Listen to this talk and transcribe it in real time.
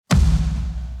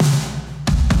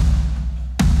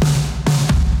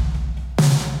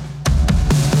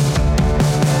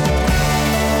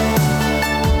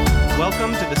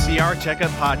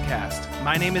Checkup Podcast.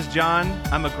 My name is John.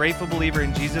 I'm a grateful believer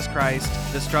in Jesus Christ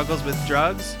that struggles with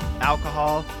drugs,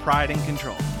 alcohol, pride, and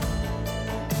control.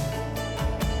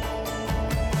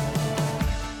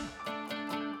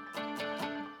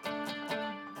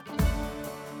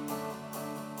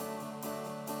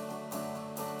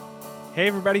 Hey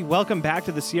everybody, welcome back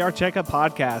to the CR Checkup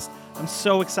Podcast. I'm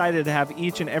so excited to have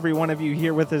each and every one of you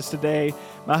here with us today.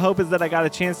 My hope is that I got a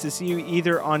chance to see you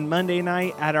either on Monday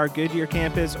night at our Goodyear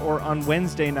campus or on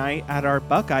Wednesday night at our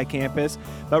Buckeye campus.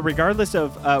 But regardless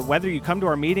of whether you come to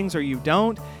our meetings or you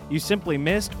don't, you simply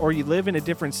missed, or you live in a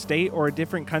different state or a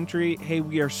different country, hey,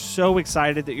 we are so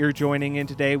excited that you're joining in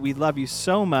today. We love you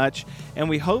so much, and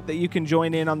we hope that you can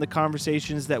join in on the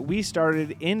conversations that we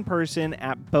started in person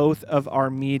at both of our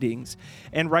meetings.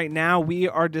 And right now, we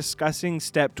are discussing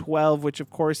step 12, which of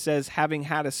course says, having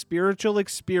had a spiritual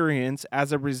experience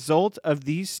as a result of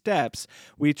these steps,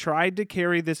 we tried to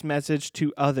carry this message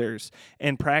to others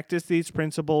and practice these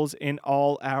principles in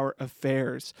all our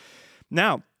affairs.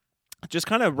 Now, just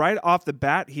kind of right off the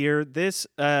bat here, this,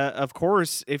 of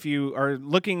course, if you are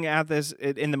looking at this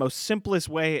in the most simplest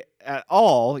way at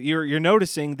all, you're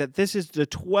noticing that this is the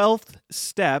 12th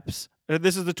steps.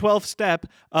 This is the 12th step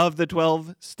of the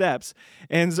 12 steps.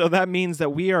 And so that means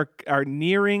that we are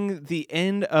nearing the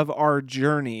end of our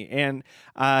journey. And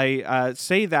I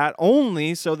say that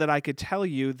only so that I could tell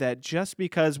you that just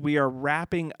because we are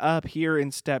wrapping up here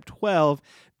in step 12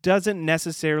 doesn't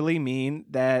necessarily mean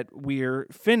that we're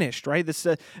finished, right?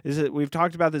 We've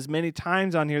talked about this many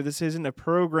times on here. This isn't a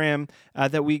program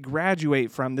that we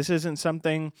graduate from. This isn't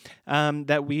something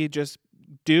that we just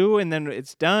do and then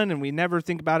it's done and we never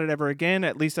think about it ever again.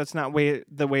 At least that's not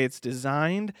the way it's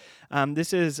designed.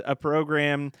 This is a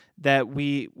program that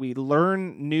we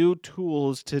learn new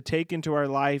tools to take into our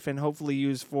life and hopefully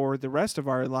use for the rest of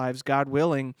our lives, God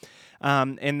willing.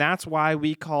 And that's why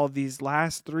we call these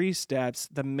last 3 steps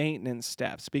the maintenance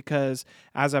steps, because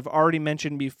as I've already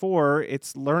mentioned before,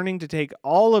 it's learning to take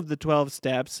all of the 12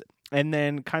 steps and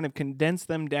then kind of condense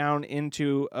them down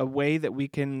into a way that we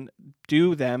can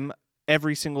do them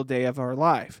every single day of our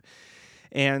life.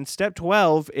 And step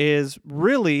 12 is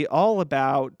really all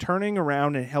about turning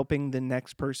around and helping the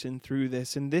next person through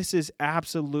this. And this is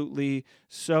absolutely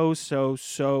so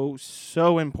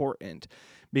important,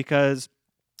 because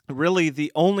really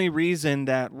the only reason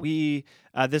that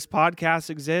this podcast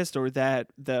exists, or that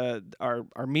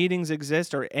our meetings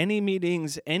exist, or any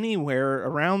meetings anywhere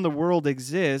around the world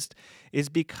exist, is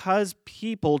because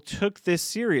people took this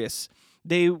serious.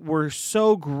 They were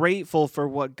so grateful for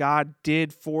what God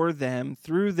did for them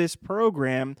through this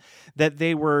program that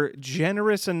they were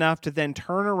generous enough to then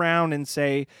turn around and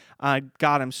say, God,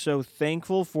 I'm so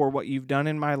thankful for what you've done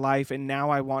in my life, and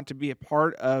now I want to be a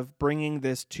part of bringing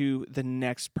this to the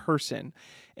next person.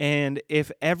 And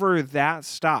if ever that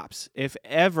stops, if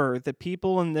ever the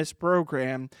people in this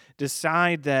program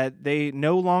decide that they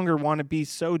no longer want to be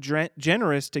so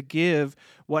generous to give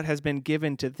what has been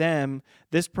given to them,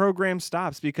 this program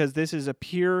stops, because this is a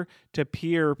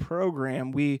peer-to-peer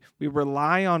program. We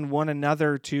rely on one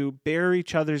another to bear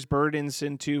each other's burdens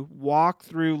and to walk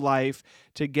through life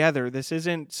together. This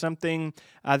isn't something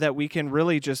that we can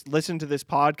really just listen to this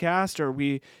podcast, or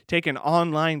we take an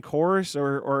online course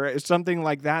or something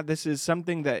like that. This is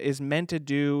something that is meant to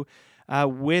do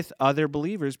with other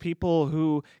believers, people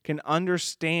who can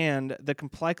understand the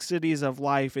complexities of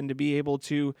life and to be able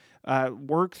to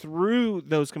work through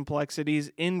those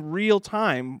complexities in real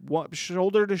time,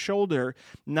 shoulder to shoulder,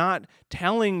 not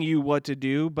telling you what to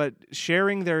do, but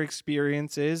sharing their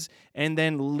experiences and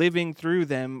then living through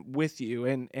them with you.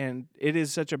 And it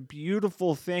is such a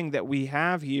beautiful thing that we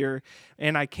have here,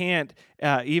 and I can't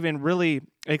even really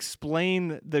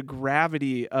explain the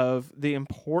gravity of the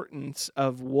importance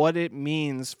of what it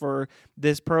means for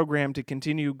this program to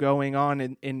continue going on,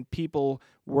 in people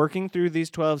working through these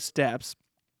 12 steps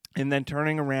and then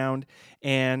turning around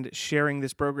and sharing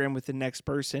this program with the next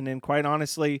person. And quite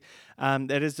honestly,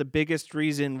 that is the biggest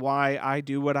reason why I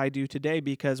do what I do today,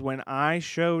 because when I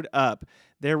showed up,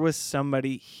 there was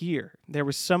somebody here. There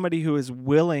was somebody who was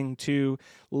willing to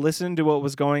listen to what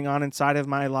was going on inside of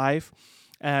my life,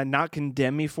 not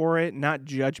condemn me for it, not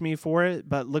judge me for it,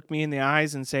 but look me in the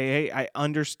eyes and say, hey, I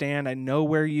understand, I know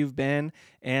where you've been,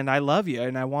 and I love you,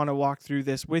 and I want to walk through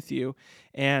this with you.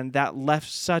 And that left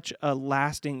such a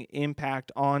lasting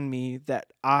impact on me that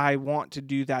I want to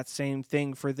do that same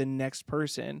thing for the next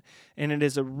person. And it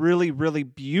is a really, really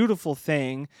beautiful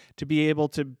thing to be able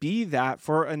to be that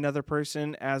for another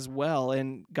person as well.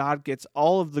 And God gets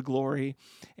all of the glory,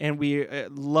 and we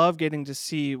love getting to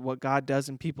see what God does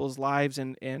in people's lives.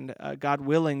 And God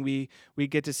willing, we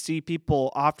get to see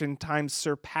people oftentimes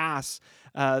surpass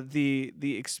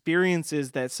the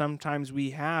experiences that sometimes we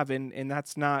have, and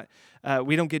that's not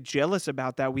we don't get jealous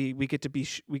about that. We get to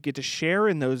we get to share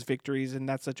in those victories, and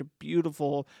that's such a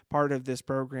beautiful part of this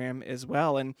program as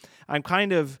well. And I'm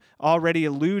kind of already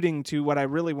alluding to what I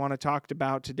really want to talk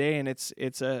about today, and it's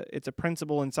a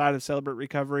principle inside of Celebrate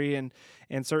Recovery, and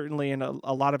certainly in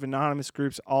a lot of anonymous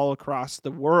groups all across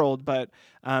the world. But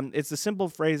it's a simple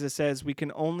phrase that says we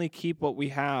can only keep what we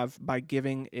have by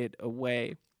giving it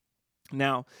away.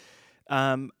 Now,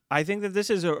 I think that this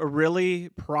is a really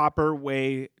proper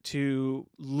way to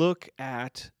look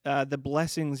at the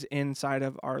blessings inside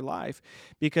of our life,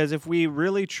 because if we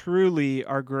really truly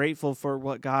are grateful for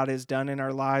what God has done in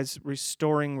our lives,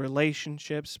 restoring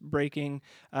relationships, breaking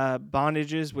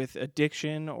bondages with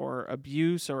addiction or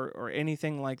abuse or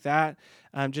anything like that,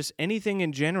 just anything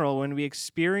in general, when we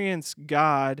experience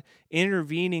God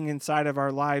intervening inside of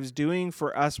our lives, doing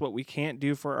for us what we can't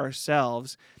do for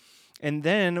ourselves, and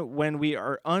then when we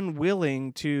are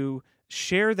unwilling to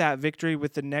share that victory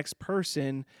with the next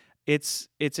person, it's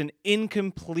an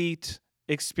incomplete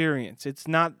experience. It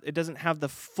doesn't have the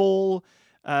full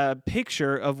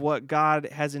picture of what God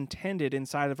has intended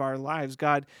inside of our lives.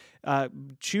 God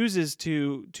chooses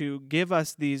to give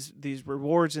us these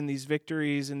rewards and these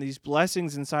victories and these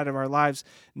blessings inside of our lives,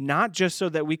 not just so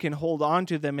that we can hold on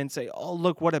to them and say, "Oh,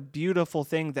 look what a beautiful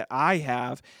thing that I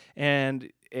have,"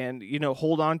 and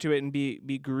hold on to it and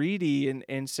be greedy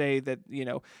and say that,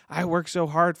 I work so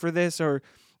hard for this, or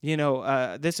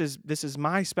this is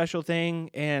my special thing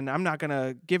and I'm not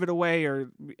gonna give it away,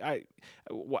 or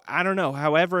I don't know.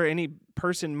 However, any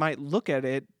person might look at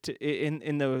it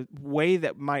in the way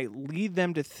that might lead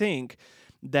them to think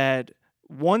that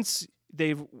once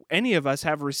any of us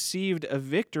have received a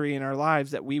victory in our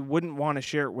lives, that we wouldn't want to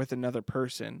share it with another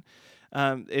person.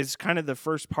 Is kind of the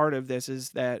first part of this,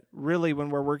 is that really when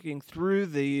we're working through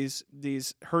these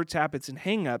hurts, habits, and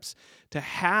hangups, to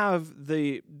have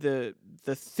the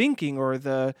thinking or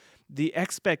the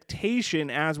expectation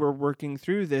as we're working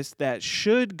through this, that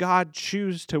should God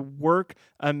choose to work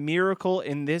a miracle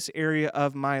in this area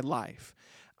of my life,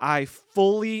 I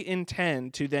fully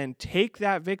intend to then take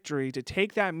that victory, to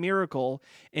take that miracle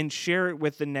and share it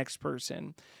with the next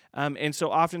person. And so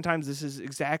oftentimes this is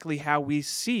exactly how we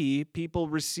see people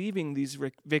receiving these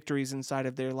victories inside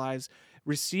of their lives,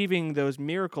 receiving those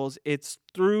miracles. It's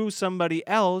through somebody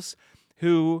else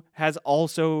who has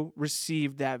also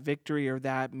received that victory or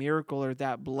that miracle or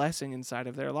that blessing inside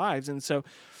of their lives. And so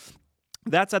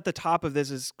that's at the top of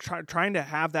this, is trying to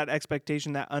have that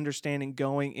expectation, that understanding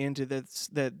going into this,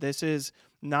 that this is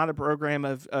not a program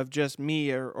of just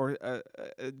me or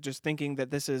just thinking that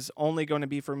this is only going to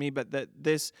be for me, but that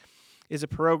this is a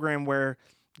program where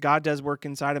God does work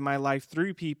inside of my life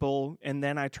through people, and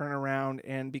then I turn around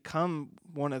and become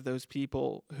one of those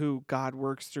people who God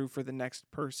works through for the next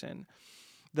person.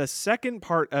 The second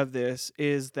part of this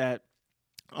is that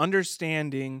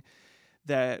understanding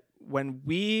that when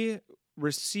we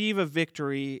receive a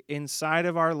victory inside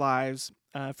of our lives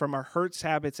from our hurts,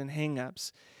 habits, and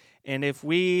hangups, and if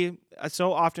we,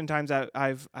 so oftentimes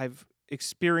I've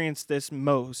experienced this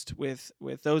most with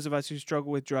those of us who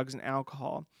struggle with drugs and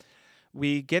alcohol.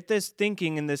 We get this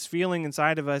thinking and this feeling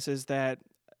inside of us is that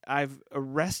I've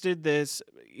arrested this.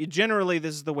 Generally,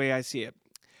 this is the way I see it.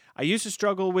 I used to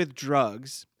struggle with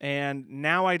drugs, and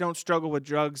now I don't struggle with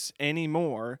drugs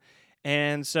anymore.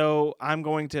 And so I'm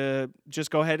going to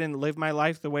just go ahead and live my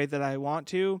life the way that I want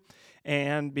to.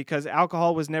 And because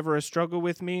alcohol was never a struggle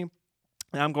with me,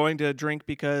 I'm going to drink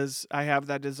because I have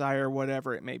that desire,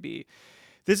 whatever it may be.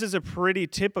 This is a pretty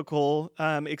typical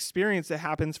experience that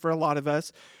happens for a lot of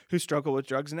us who struggle with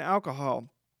drugs and alcohol.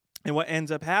 And what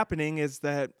ends up happening is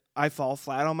that I fall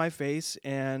flat on my face,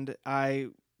 and I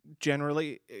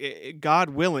generally, God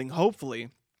willing, hopefully,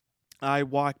 I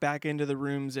walk back into the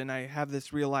rooms and I have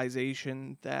this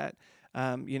realization that,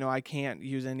 I can't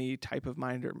use any type of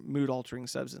mind or mood altering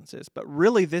substances. But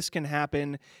really, this can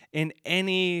happen in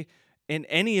any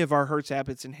of our hurts,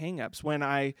 habits, and hangups. When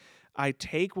I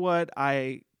take what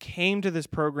I came to this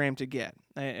program to get,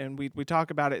 and we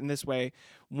talk about it in this way.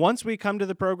 Once we come to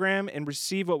the program and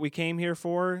receive what we came here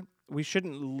for, we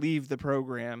shouldn't leave the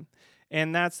program.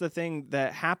 And that's the thing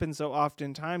that happens so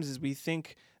oftentimes, is we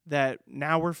think that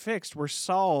now we're fixed, we're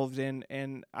solved,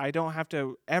 and I don't have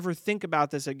to ever think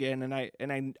about this again.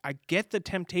 And I get the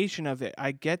temptation of it.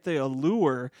 I get the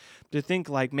allure to think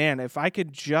like, man, if I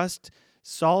could just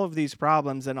solve these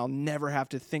problems, then I'll never have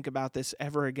to think about this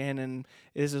ever again. And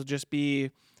this will just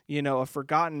be, a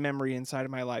forgotten memory inside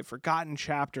of my life, forgotten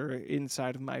chapter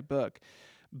inside of my book.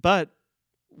 But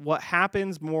what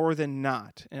happens more than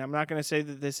not, and I'm not going to say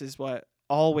that this is what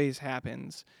always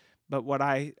happens, but what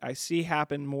I see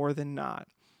happen more than not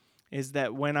is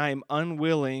that when I'm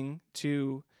unwilling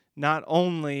to not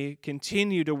only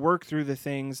continue to work through the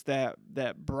things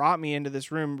that brought me into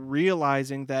this room,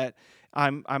 realizing that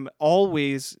I'm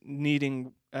always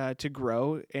needing to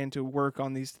grow and to work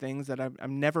on these things, that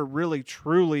I'm never really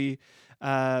truly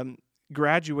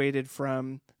graduated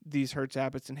from these hurts,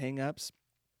 habits, and hang-ups.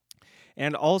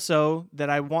 And also that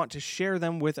I want to share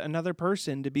them with another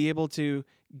person to be able to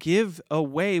give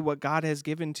away what God has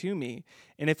given to me.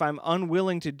 And if I'm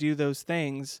unwilling to do those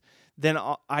things, then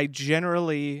I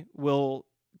generally will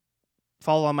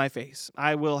fall on my face.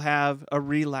 I will have a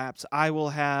relapse. I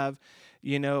will have,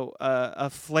 a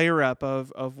flare-up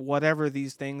of whatever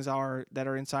these things are that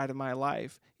are inside of my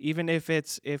life. Even if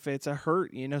it's a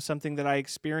hurt, something that I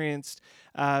experienced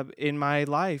in my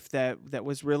life that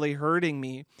was really hurting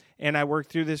me, and I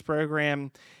worked through this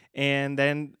program, and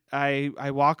then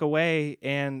I walk away,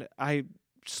 and I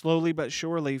slowly but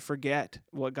surely forget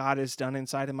what God has done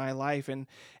inside of my life,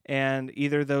 and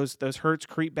either those hurts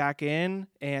creep back in,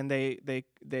 and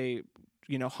they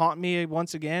haunt me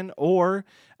once again, or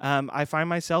I find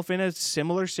myself in a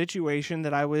similar situation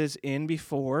that I was in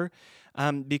before,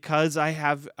 because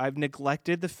I've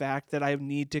neglected the fact that I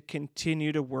need to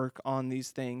continue to work on these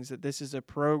things, that this is a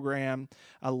program,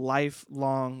 a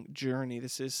lifelong journey.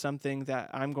 This is something that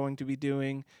I'm going to be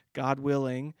doing, God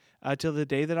willing, till the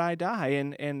day that I die.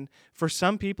 And for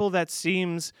some people that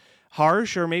seems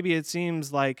harsh, or maybe it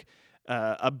seems like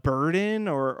a burden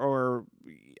or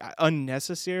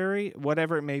unnecessary,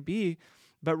 whatever it may be,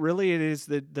 but really it is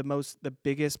the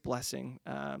biggest blessing,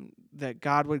 that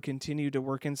God would continue to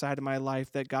work inside of my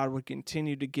life, that God would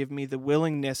continue to give me the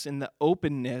willingness and the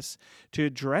openness to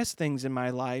address things in my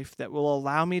life that will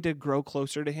allow me to grow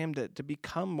closer to Him, to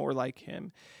become more like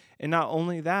Him. And not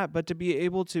only that, but to be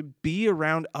able to be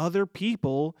around other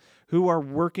people who are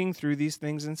working through these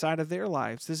things inside of their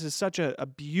lives. This is such a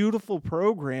beautiful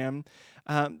program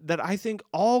that I think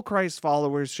all Christ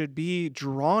followers should be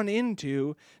drawn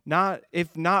into, not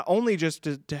only just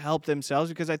to help themselves,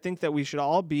 because I think that we should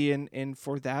all be in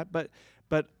for that, but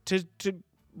to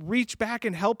reach back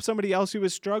and help somebody else who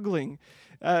is struggling.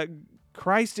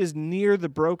 Christ is near the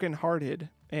brokenhearted,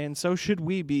 and so should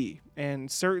we be.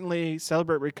 And certainly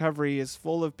Celebrate Recovery is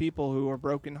full of people who are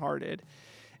brokenhearted,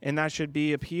 and that should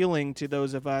be appealing to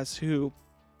those of us who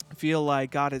feel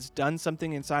like God has done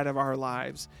something inside of our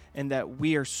lives, and that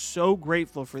we are so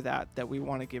grateful for that we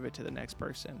want to give it to the next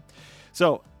person.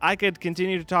 So I could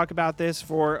continue to talk about this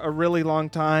for a really long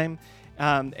time,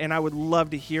 and I would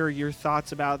love to hear your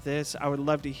thoughts about this. I would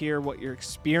love to hear what your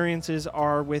experiences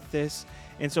are with this.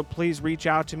 And so please reach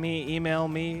out to me, email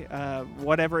me,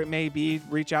 whatever it may be.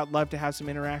 Reach out. Love to have some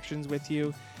interactions with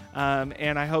you.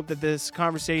 And I hope that this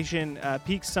conversation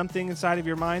piques something inside of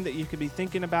your mind that you could be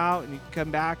thinking about, and you can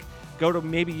come back, go to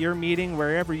maybe your meeting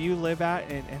wherever you live at,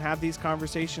 and have these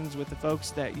conversations with the folks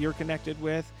that you're connected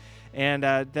with, and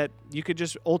that you could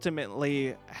just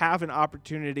ultimately have an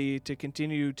opportunity to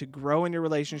continue to grow in your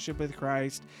relationship with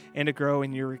Christ and to grow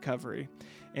in your recovery.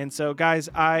 And so, guys,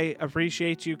 I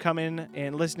appreciate you coming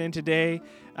and listening today.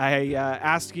 I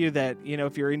ask you that,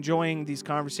 if you're enjoying these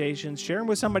conversations, share them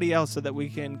with somebody else so that we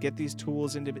can get these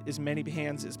tools into as many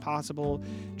hands as possible.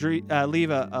 Leave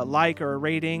a like or a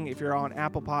rating. If you're on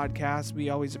Apple Podcasts, we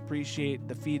always appreciate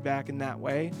the feedback in that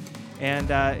way.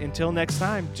 And until next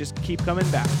time, just keep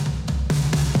coming back.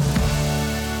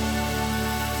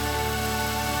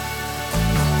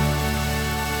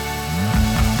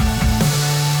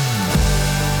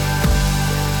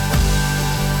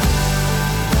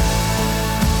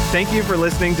 Thank you for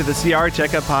listening to the CR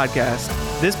Checkup Podcast.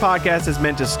 This podcast is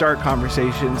meant to start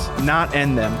conversations, not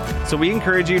end them. So we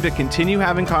encourage you to continue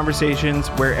having conversations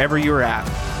wherever you're at.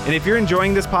 And if you're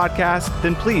enjoying this podcast,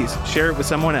 then please share it with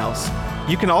someone else.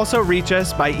 You can also reach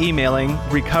us by emailing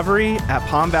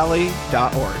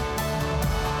recovery@palmvalley.org.